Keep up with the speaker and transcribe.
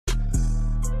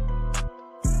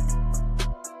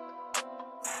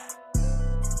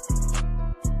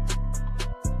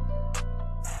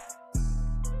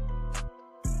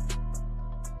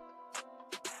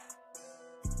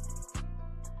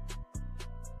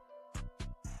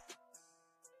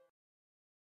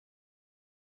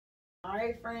All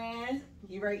right, friend.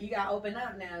 You ready? You got to open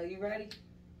up now. You ready?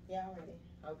 Yeah, I'm ready.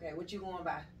 Okay, what you going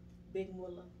by? Big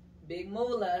Mulla. Big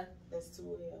Mulla. That's 2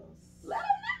 L's. Let them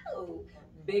know.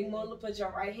 Big Mulla, put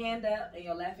your right hand up and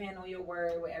your left hand on your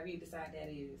word, wherever you decide that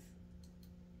is.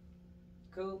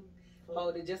 Cool?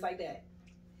 Hold it just like that.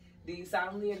 Do you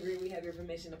solemnly agree we have your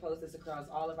permission to post this across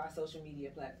all of our social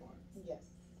media platforms? Yes.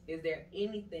 Is there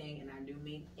anything, and I do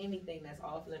mean anything, that's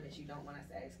off limits you don't want us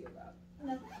to ask you about?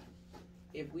 No.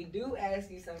 If we do ask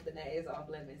you something that is off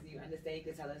limits, you understand you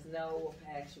can tell us no, we'll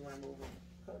pass, you want to move on.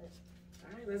 Correct.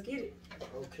 All right, let's get it.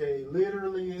 Okay,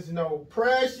 literally is no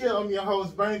pressure. I'm your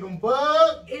host, Bangem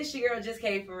Bugg. It's your girl, Just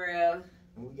K for real.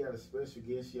 And we got a special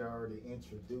guest. She already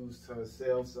introduced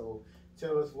herself, so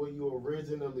tell us where you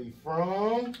originally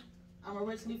from. I'm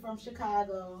originally from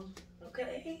Chicago.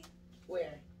 Okay.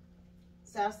 Where?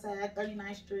 Southside,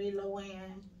 39th Street, Low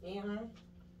End. Mm-hmm.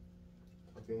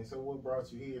 Okay, and so what brought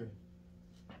you here?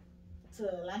 To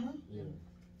Atlanta? Yeah.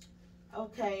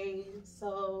 Okay,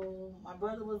 so my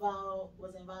brother was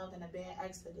involved in a bad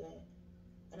accident,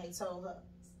 and they told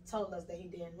us that he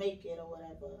didn't make it or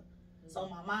whatever. Mm-hmm. So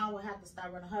my mom would have to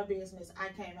start running her business. I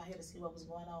came out here to see what was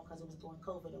going on because it was during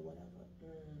COVID or whatever.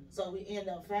 Mm-hmm. So we ended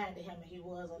up finding him, and he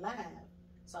was alive.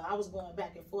 So I was going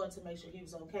back and forth to make sure he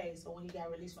was okay. So when he got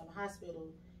released from the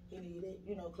hospital, he needed,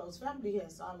 close family here.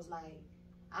 So I was like,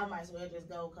 I might as well just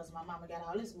go because my mama got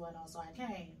all this going on. So I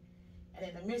came. And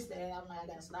in the midst of that, I'm like, I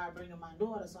got to start bringing my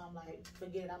daughter. So I'm like,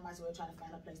 forget it. I might as well try to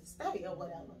find a place to stay or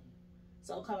whatever.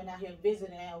 So coming out here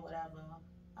visiting or whatever,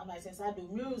 I'm like, since I do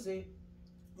music,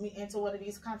 me enter one of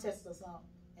these contests or something.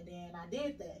 And then I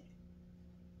did that.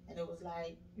 And it was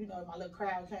like, my little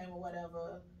crowd came or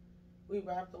whatever. We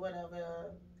rapped or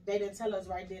whatever. They didn't tell us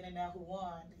right then and there who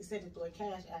won. They sent it through a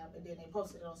cash app, and then they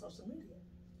posted it on social media.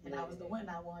 And I was the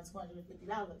winner. I won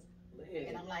 $250.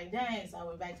 And I'm like, dang. So I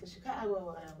went back to Chicago or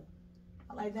whatever.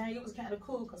 I'm like, dang, it was kind of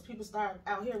cool because people started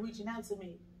out here reaching out to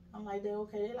me. I'm like, they're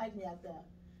okay. They like me out there.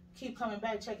 Keep coming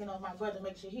back, checking on my brother,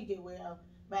 make sure he get well.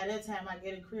 By that time, I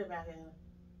get a crib out here.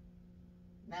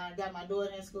 Now I got my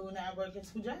daughter in school. Now I'm working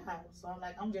 2 jobs. So I'm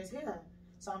like, I'm just here.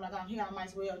 So I'm like, I'm here. I might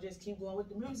as well just keep going with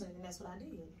the music. And that's what I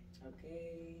did.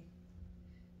 Okay.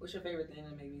 What's your favorite thing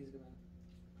to make music about?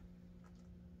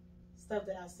 Stuff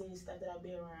that I see, stuff that I've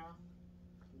been around.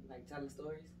 Like telling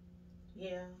stories?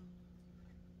 Yeah.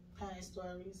 Kind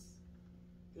stories,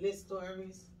 lit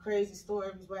stories, crazy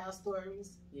stories, wild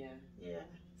stories. Yeah. Yeah.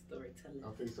 Storytelling.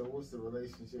 Okay, so what's the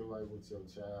relationship like with your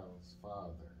child's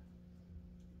father?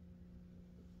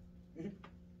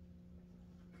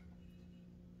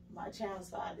 My child's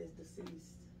father is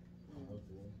deceased.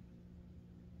 Okay.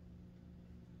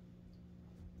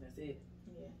 That's it.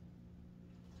 Yeah.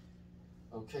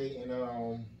 Okay,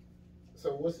 and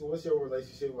so what's your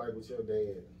relationship like with your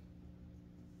dad?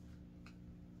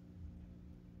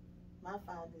 My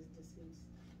father is deceased.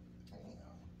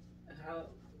 Damn. How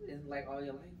is like all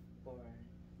your life, or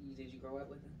did you grow up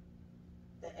with him?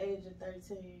 The age of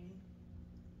 13.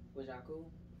 Was y'all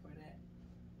cool before that?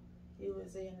 He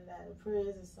was in and out of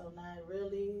prison, so not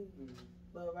really. Mm-hmm.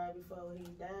 But right before he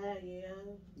died, yeah.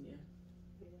 Yeah.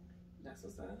 That's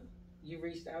what's up. You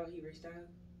reached out. He reached out.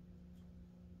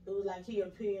 It was like he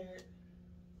appeared.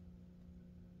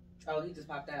 Oh, he just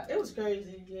popped out. It was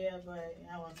crazy, yeah, but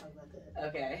I don't want to talk about that.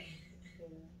 Okay. Yeah.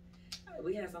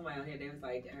 We had somebody on here that was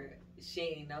like, she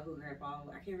didn't know who her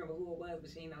father. I can't remember who it was, but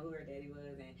she didn't know who her daddy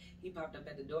was, and he popped up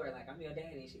at the door like, "I'm your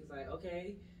daddy." She was like,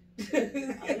 "Okay."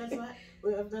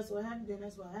 Well, if that's what happened, then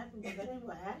that's what happened. But that ain't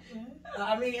what happened.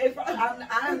 I mean,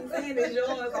 I'm saying it's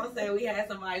yours. I'm saying we had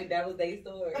somebody that was their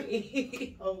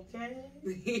story. Okay.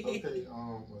 Okay.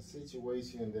 A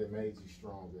situation that made you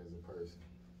strong as a person.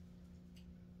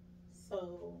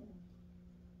 So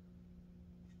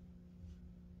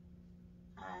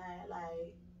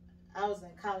I was in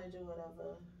college or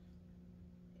whatever.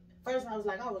 First, I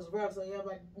was rough, so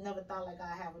everybody never thought like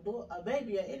I have a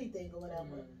baby or anything or whatever.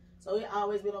 Mm-hmm. So it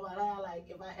always been on my line, like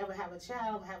if I ever have a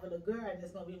child, I'm gonna have a little girl, and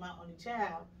it's gonna be my only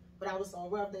child. But I was so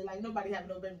rough, they like nobody have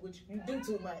no baby, which you do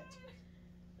too much.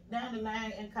 Down the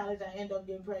line in college, I end up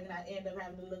getting pregnant. I end up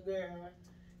having a little girl.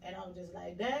 And I was just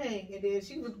like, dang. And then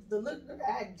she was the little girl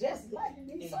I just liked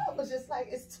me. So I was just like,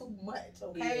 it's too much,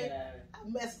 okay? Yeah. I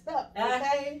messed up,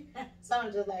 okay? So I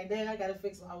was just like, dang, I got to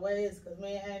fix my ways because,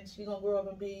 man, she going to grow up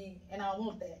and be, and I don't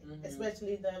want that,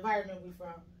 especially the environment we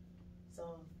from.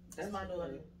 So that's my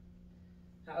daughter.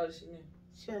 How old is she now?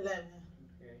 She's 11.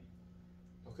 Okay.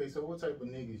 Okay, so what type of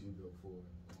niggas you go for?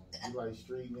 You like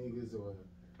street niggas or?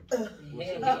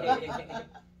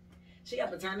 She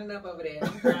got to turn it up over there.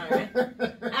 I'm crying.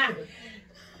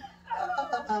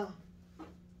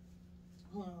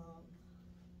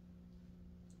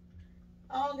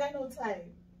 What type?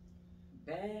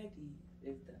 Baddie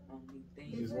is the only You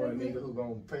thing. just want a nigga who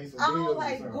gonna pay some I bills don't or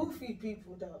like something. goofy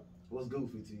people though. What's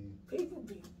goofy to you? People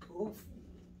be goofy.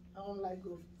 I don't like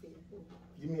goofy people.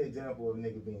 Give me an example of a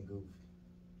nigga being goofy.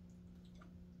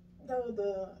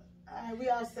 No, we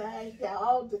outside. He got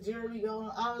all the jewelry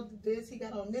on, all the this. He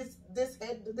got on this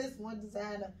head, this one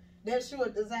designer, that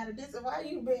short designer. This. Why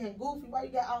you being goofy? Why you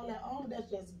got all that on? That's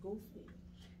just goofy.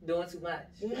 Doing too much.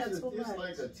 Yeah, It's too much.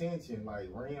 like attention, like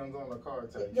rims on the car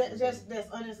type. Yeah, shit. that's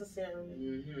unnecessary.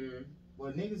 Mm-hmm.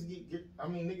 Well, niggas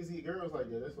get girls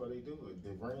like that. That's why they do it.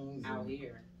 The rings. Out And,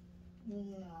 here.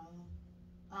 No,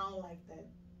 I don't like that.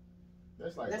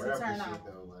 that's like That's a rapper turn shit on.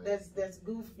 though. Like, That's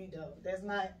goofy though. That's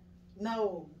not.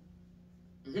 No,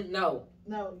 No.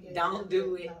 no. Yeah, Don't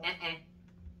do it.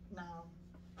 No.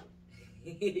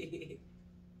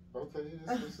 okay,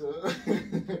 that's what's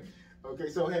up. Okay,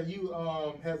 so have you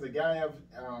has a guy have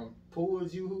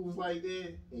pulled you who was like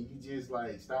that, and you just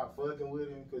like stopped fucking with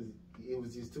him because it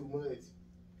was just too much?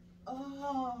 I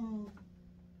feel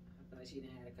like she done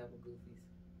had a couple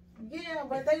goofies. Yeah,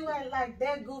 but they weren't like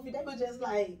that goofy. They were just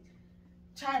like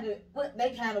trying to. What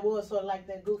they kind of was sort of like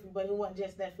that goofy, but it wasn't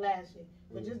just that flashy.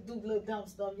 But just do little dumb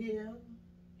stuff. Yeah.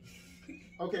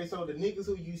 Okay, so the niggas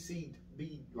who you see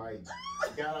be like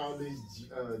got all this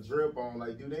drip on,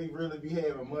 like, do they really be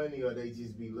having money or they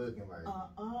just be looking like?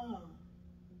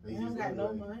 They don't got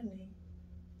no money.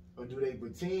 Or do they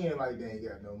pretend like they ain't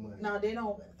got no money? No, they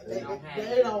don't. They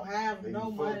don't have They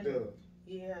no be money. fucked up.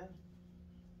 Yeah.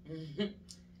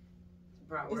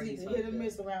 Probably It's either hit or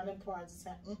miss around them parts.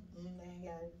 They ain't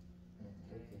got it.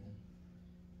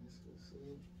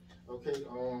 Okay. Okay.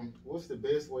 What's the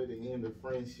best way to end a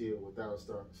friendship without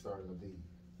starting a beef?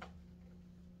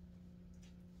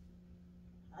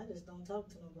 I just don't talk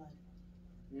to nobody.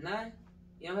 None?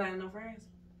 You don't have no friends?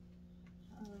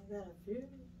 I got a few.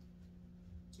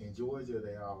 In Georgia,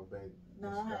 they all back. No,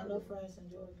 I have no friends in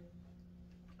Georgia.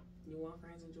 You want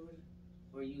friends in Georgia?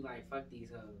 Or you like, fuck these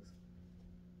hoes?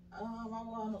 I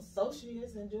want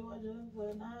associates in Georgia,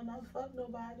 but no, not fuck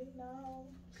nobody, no.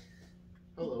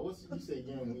 Hold on, you said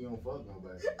you don't fuck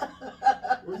nobody.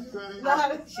 What you saying?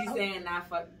 No, She's saying not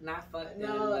fuck them.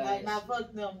 no, like not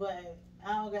fuck them, but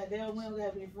I don't got them. We don't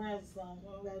gotta be friends or something.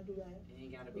 We don't gotta do that. It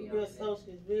ain't gotta be We all be that.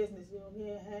 associates, business. You know,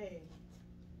 yeah, hey.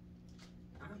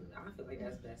 I feel like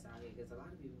that's best out here because a lot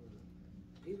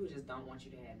of people just don't want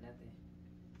you to have nothing.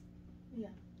 Yeah.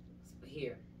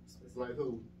 Here. Like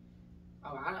who?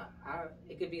 Oh,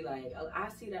 it could be like, I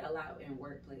see that a lot in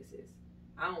workplaces.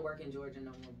 I don't work in Georgia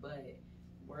no more, but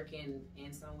working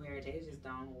in somewhere, they just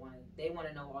don't want, they want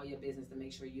to know all your business to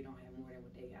make sure you don't have more than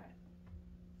what they got.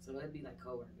 So it'd be like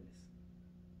coworkers,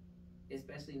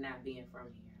 especially not being from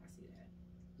here. I see that.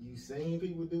 You seen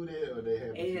people do that, or they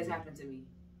have? It has happened to me.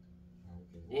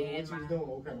 Okay. What you was doing?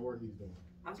 What kind of work you was doing?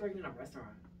 I was working in a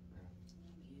restaurant.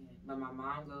 Yeah, but my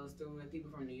mom goes through it.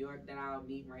 People from New York that I'll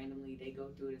meet randomly, they go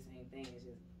through the same thing. It's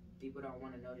just people don't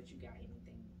want to know that you got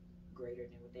anything greater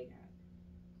than what they got.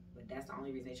 But that's the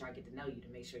only reason they try to get to know you, to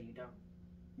make sure you don't.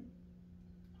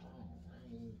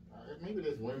 Maybe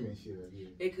that's women shit. Yeah.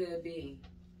 It could be.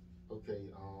 Okay.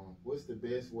 What's the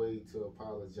best way to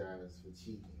apologize for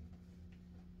cheating?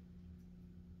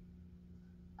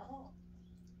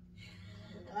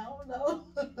 I don't know.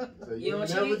 So You don't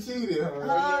never cheat? cheated,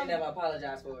 huh? You ain't never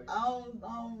apologize for it. I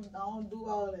don't do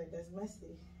all that. That's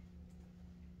messy.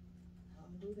 I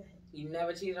don't do that. You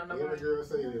never cheated on Every nobody? girl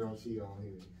say they don't cheat on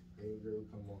here. Every girl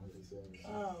come on here say.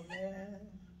 Oh man.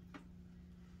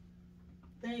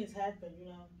 Things happen, you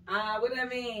know. What that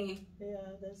mean? Yeah,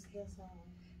 that's all.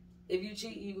 If you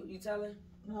cheat, you tell her?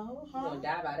 No, You gonna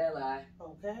die by that lie.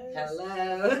 Okay.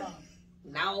 Hello?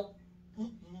 No.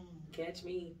 Catch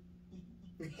me.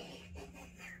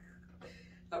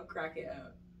 I'm cracking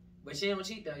up. But she don't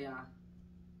cheat though, y'all.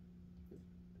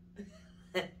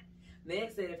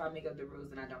 Meg said if I make up the rules,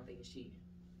 then I don't think it's cheating.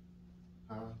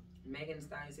 Huh? Megan Thee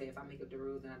Stallion said if I make up the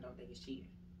rules, then I don't think it's cheating.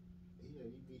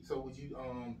 Yeah, so would you do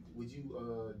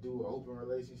an open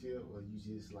relationship, or you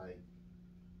just like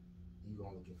you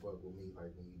gonna can fuck with me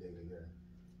like when you date a guy?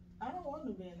 I don't want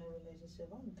to be in a relationship.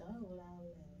 I'm done with all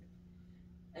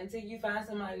that. Until you find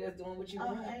somebody that's doing what you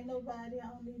want. Ain't nobody. I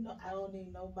don't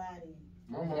need nobody.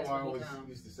 My mom That's what always become.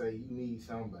 used to say you need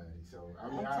somebody. So I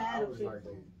mean, I'm I tired of was people. like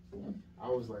that. I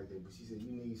was like that, but she said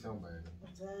you need somebody.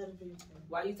 I'm tired of people.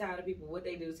 Why you tired of people? What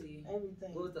they do to you?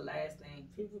 Everything. What was the last thing?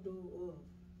 People do.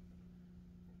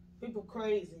 People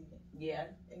crazy. Yeah.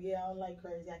 Yeah, I don't like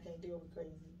crazy. I can't deal with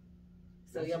crazy.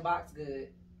 So your box good.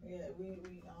 Yeah, we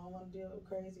I don't want to deal with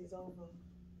crazy. It's over.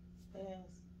 Yes.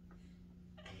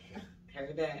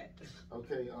 Heard that.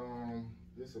 Okay,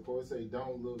 This of course say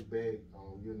don't look back.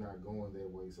 You're not going that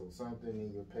way. So something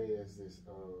in your past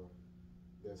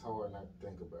that's hard not to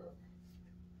think about.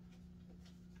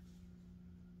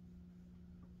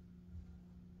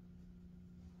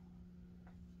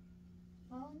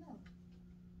 I don't know.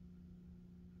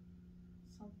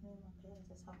 Something in my past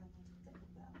that's hard not to think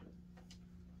about.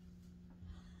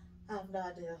 I have no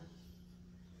idea.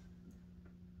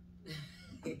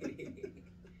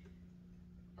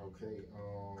 Okay.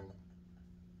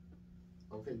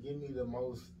 Okay. Give me the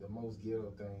most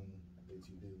ghetto thing that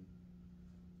you do.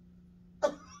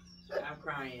 I'm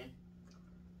crying.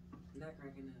 I'm not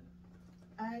cracking up.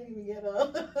 I ain't even get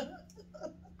up.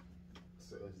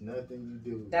 So it's nothing you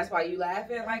do. That's why you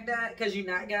laughing like that? Cause you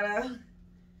not got up?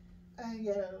 I ain't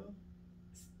get up.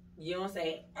 You don't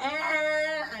say,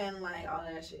 and like all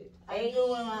that shit. I do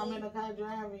when I'm in the car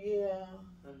driving, yeah.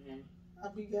 Okay. I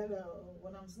be ghetto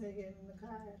when I'm singing in the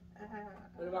car.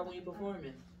 What about when you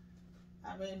performing?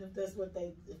 I mean, if that's what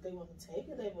if they want to take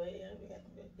it that way, I mean,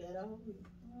 ghetto.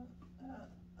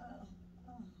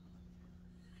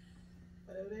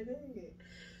 Whatever they did.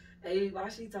 Hey, why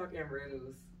she talking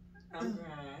riddles? I'm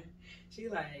crying. She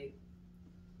like,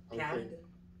 kinda.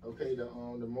 Okay,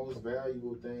 the most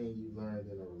valuable thing you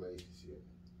learned in a relationship.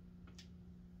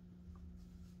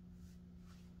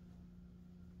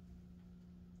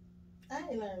 I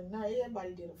ain't learned nothing.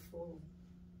 Everybody did a fool.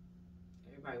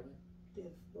 Everybody what? Did a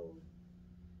fool.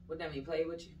 What that mean, play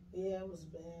with you? Yeah, it was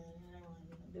bad.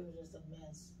 It was just a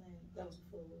mess. That was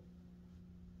a fool.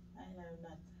 I ain't learned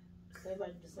nothing.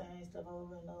 Everybody do the same stuff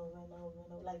over and over and over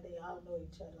and over, like they all know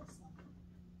each other or something.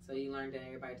 So you learned that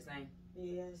everybody the same?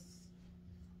 Yes.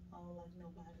 I don't like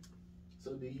nobody.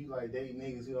 So do you like date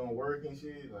niggas who don't work and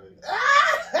shit? Like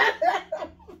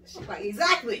She's like,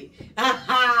 exactly.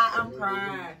 I'm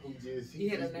crying. Who just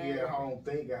be at home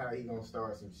thinking how he gonna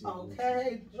start some shit.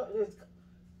 Okay,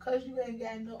 cause you ain't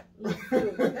got no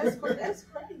food. That's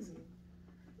crazy.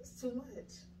 It's too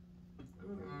much.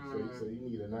 So you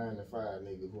need a 9 to 5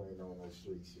 nigga who ain't on no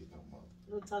street shit no more.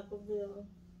 Little Taco Bell.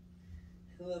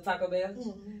 Little Taco Bell?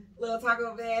 Mm-hmm. Little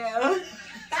Taco Bell.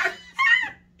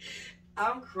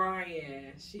 I'm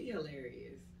crying. She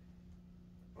hilarious.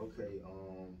 Okay,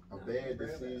 a bad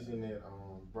decision that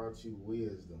brought you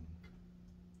wisdom.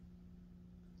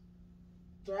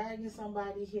 Dragging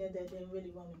somebody here that didn't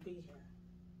really want to be here.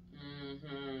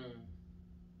 Mm-hmm.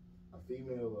 A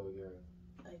female or a guy?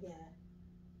 A guy.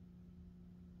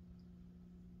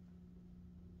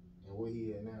 And where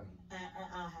he at now? I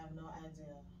have no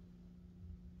idea.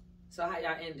 So how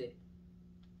y'all ended?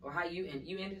 Or how you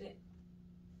ended it?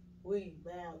 We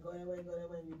bound. Go that way,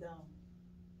 we gone.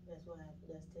 That's what happened.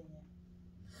 That's 10 years.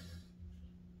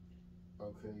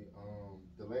 Okay,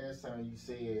 the last time you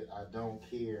said I don't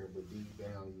care, but deep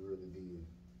down you really did.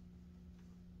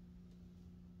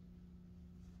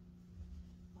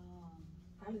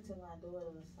 Probably to my daughter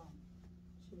or something.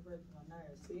 She working my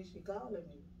nerves. See, she calling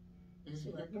me. She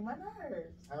working my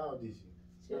nerves. How old is she?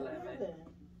 She 11.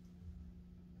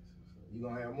 You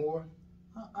gonna have more?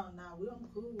 Nah, we on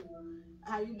cool.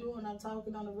 How you doing? I'm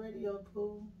talking on the radio,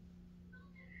 Pooh.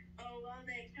 Oh, well,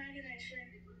 can I get that shit?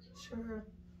 Sure.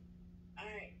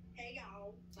 Alright. Hey,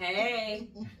 y'all. Hey.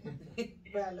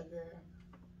 Bella girl.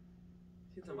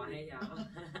 She's talking about, hey, y'all.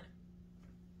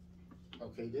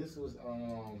 Okay, this was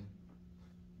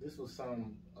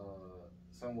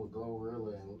some with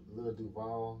Glorilla and Lil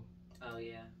Duval. Oh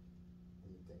yeah.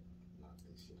 Let me think. Knock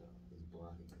this shit out. It's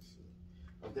blocking this shit.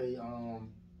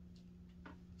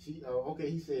 Okay,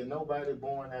 he said nobody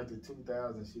born after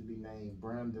 2000 should be named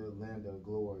Brenda, Linda,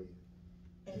 Gloria.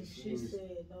 And she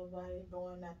said nobody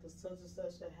born after such and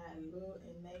such that had Lil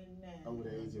in their name. Over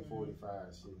the age of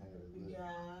 45 shouldn't have a Lil. Yeah.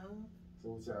 So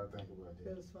what y'all think about It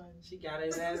that? was funny. She got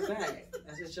his ass back.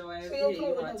 That's what your ass She did. don't You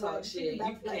play want with to talk nobody. shit. She You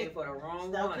not came for the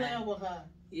wrong Stop one. playing with her.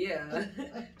 Yeah.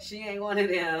 She ain't one of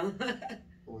them.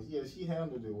 Well, yeah, she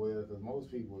handled it well because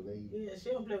most people, Yeah, she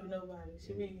don't play with nobody.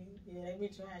 She be, they be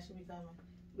trying, she be coming.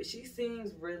 But she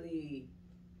seems really,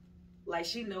 like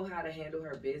she know how to handle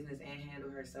her business and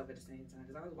handle herself at the same time.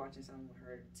 Because I was watching something with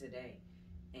her today.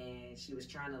 And she was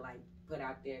trying to like put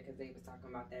out there because they was talking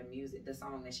about that music, the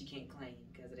song that she can't claim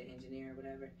because of the engineer or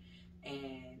whatever.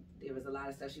 And there was a lot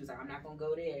of stuff. She was like, I'm not going to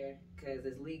go there because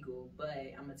it's legal,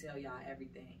 but I'm going to tell y'all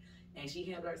everything. And she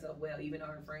handled herself well, even though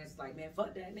her friends was like, man,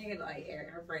 fuck that nigga. Like,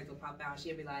 her friends would pop out.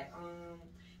 She'd be like,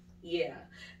 yeah.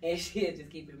 And she'd just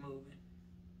keep it moving.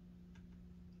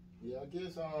 Yeah, I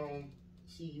guess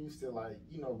she used to like,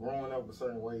 growing up a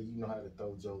certain way, you know how to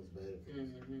throw jokes back.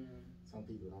 Mm-hmm. Some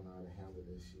people don't know how to handle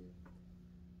this shit.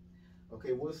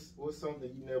 Okay, what's something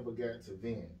you never got to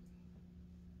vent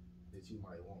that you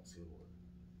might want to, or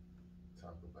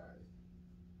talk about it?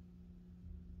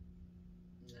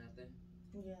 Nothing.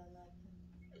 Yeah, nothing.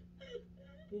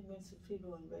 You've been to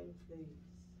people and baby, please.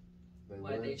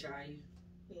 What, they try you?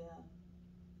 Yeah.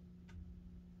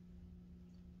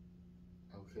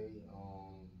 Okay,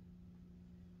 well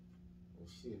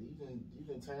shit, you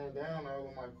can turn down all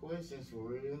of my questions for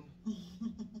real.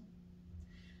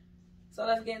 So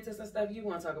let's get into some stuff you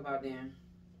want to talk about then.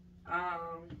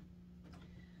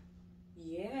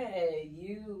 Yeah,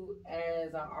 you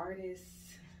as an artist,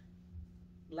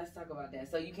 let's talk about that.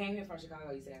 So you came here from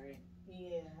Chicago, you said, right?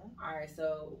 Yeah. All right,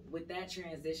 so with that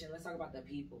transition, let's talk about the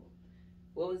people.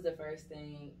 What was the first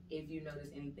thing, if you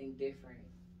noticed anything different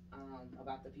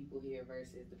about the people here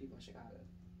versus the people in Chicago?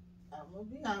 I'm gonna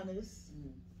be honest.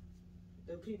 Mm.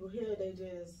 The people here, they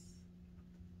just,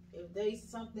 if it's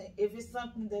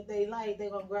something that they like, they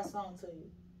gonna grasp on to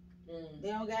you. Mm. They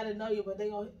don't gotta know you, but they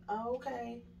gonna, oh,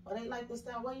 okay. Or they like this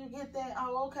style. Where you get that?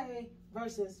 Oh, okay.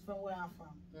 Versus from where I'm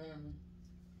from. Mm.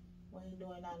 We ain't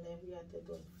doing none of that. We out there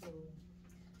doing food.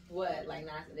 What? Like,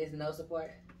 there's no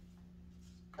support?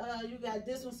 You got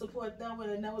this one support that one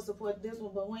and that one support this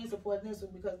one, but we ain't supporting this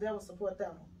one because that one support that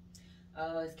one.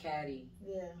 Oh, it's catty.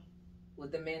 Yeah.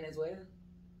 With the men as well?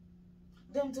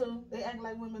 Them too. They act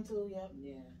like women too, yeah.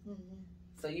 Yeah. Mm-hmm.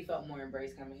 So you felt more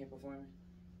embraced coming here performing?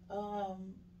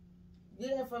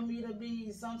 Yeah, for me to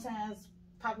be sometimes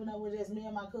popping up with just me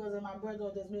and my cousin, my brother,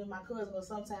 or just me and my cousin, or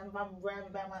sometimes if I'm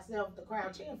driving by myself, the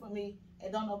crowd cheering for me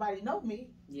and don't nobody know me.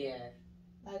 Yeah.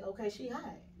 Like, okay, she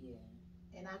hot. Yeah.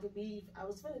 And I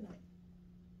was feeling it.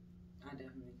 I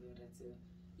definitely feel that too.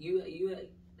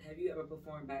 Have you ever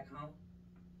performed back home?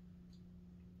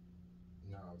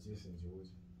 No, just in Georgia.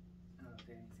 Oh,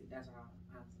 okay. See, that's how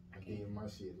I did my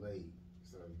shit late.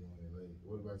 Started doing it late.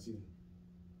 What about you?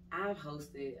 I've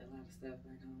hosted a lot of stuff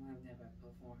back home. I've never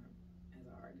performed as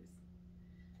an artist.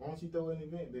 Why don't you throw an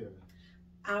event there?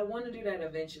 I want to do that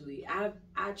eventually. I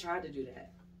tried to do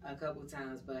that a couple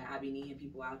times, but I be needing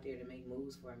people out there to make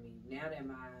moves for me. Now that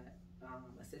my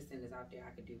assistant is out there,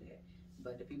 I could do that.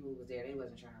 But the people who was there, they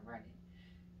wasn't trying to run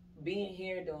it. Being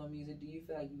here doing music, do you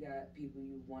feel like you got people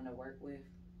you want to work with?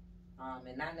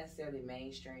 And not necessarily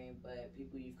mainstream, but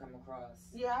people you've come across.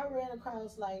 Yeah, I ran across,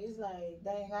 it's like,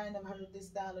 dang, I ain't never heard of this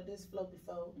style or this flow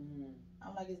before. Mm-hmm.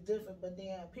 I'm like, it's different, but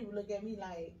then people look at me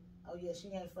like, oh yeah, she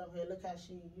ain't from here, look how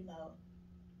she, And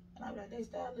I'm like, they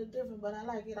style look different, but I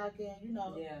like it, I can,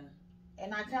 Yeah.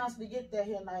 And I constantly get that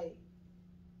here, like,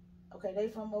 okay, they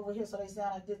from over here, so they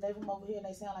sound like this, they from over here, and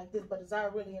they sound like this, but it's all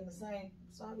really in the same,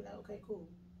 so I'll be like, okay, cool.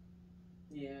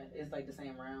 Yeah, it's like the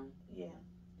same round. Yeah.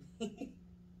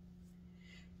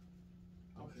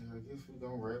 Okay, I guess we're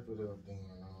gonna wrap it up then.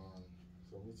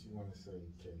 So what you want to say,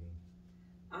 Katie?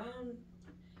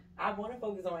 I want to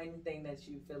focus on anything that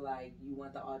you feel like you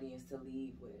want the audience to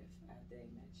leave with after they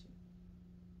met you.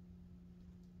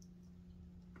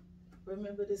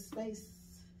 Remember this space.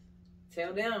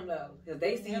 Tell them though, because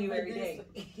they see you every day.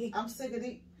 I'm sick of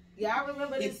it. Yeah, I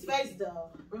remember this face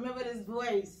though. Remember this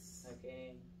voice.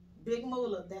 Okay. Big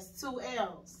Mulla. That's 2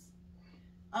 L's.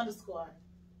 _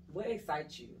 What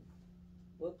excites you?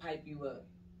 What pipe you up?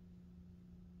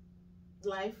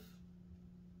 Life.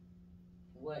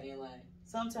 What in life?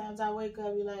 Sometimes I wake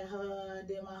up, be like,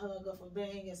 then my hug go for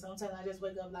bang, and sometimes I just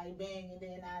wake up like bang, and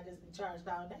then I just be charged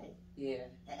all day. Yeah.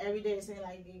 And every day it seems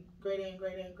like you get greater and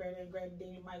greater and greater and greater,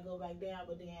 then you might go back down,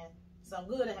 but then something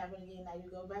good will happen again, now you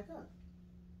go back up.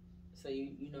 So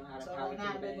you know how to So power right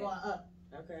now I've been going up.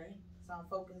 Okay. So I'm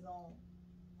focused on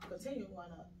continue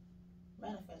going up,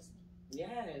 manifesting.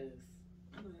 Yes.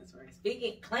 Oh, that's right. Speak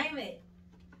it, claim it.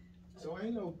 So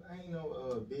ain't no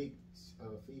big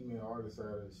female artist out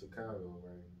of Chicago,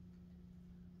 right?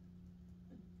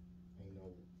 Ain't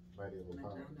nobody ever Not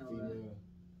pop that I know of. female.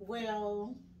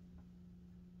 Well,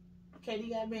 Katie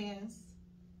got bands.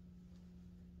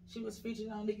 She was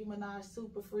featured on Nicki Minaj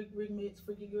Super Freak Remix,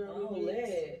 Freaky Girl Oh, Remix.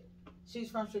 lit.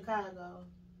 She's from Chicago.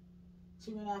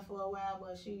 She been out for a while,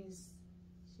 but she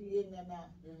in there now.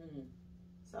 Mm-hmm.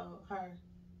 So her.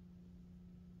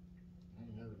 I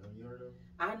ain't never done. You heard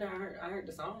of her? I heard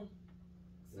the song.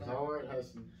 It's hard. How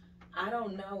she? I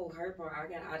don't know her part.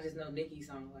 I just know Nicki's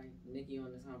song, like Nicki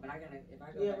on the song. But if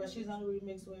I go Yeah, back but she's on the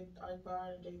remix with Art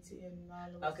Bar and JT and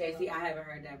all of us. Okay, see, I haven't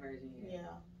heard that version yet.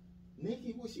 Yeah.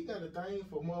 Nikki, well, she got a thing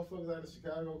for motherfuckers out of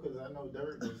Chicago because I know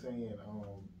Dirk was saying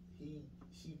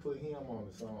she put him on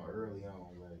the song early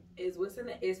on. Like,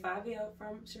 Is 5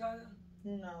 from Chicago?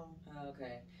 No. Oh,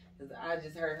 okay. Because I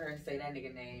just heard her say that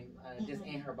nigga name just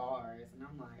in her bars, and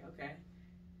I'm like, okay.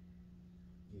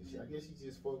 yeah, I guess she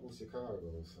just fucked with Chicago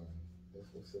or something. That's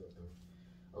what's up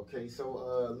though. Okay,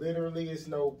 so literally it's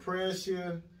no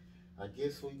pressure. I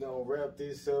guess we gonna wrap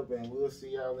this up and we'll see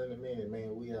y'all in a minute,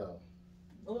 man. We out.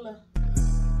 Mulla.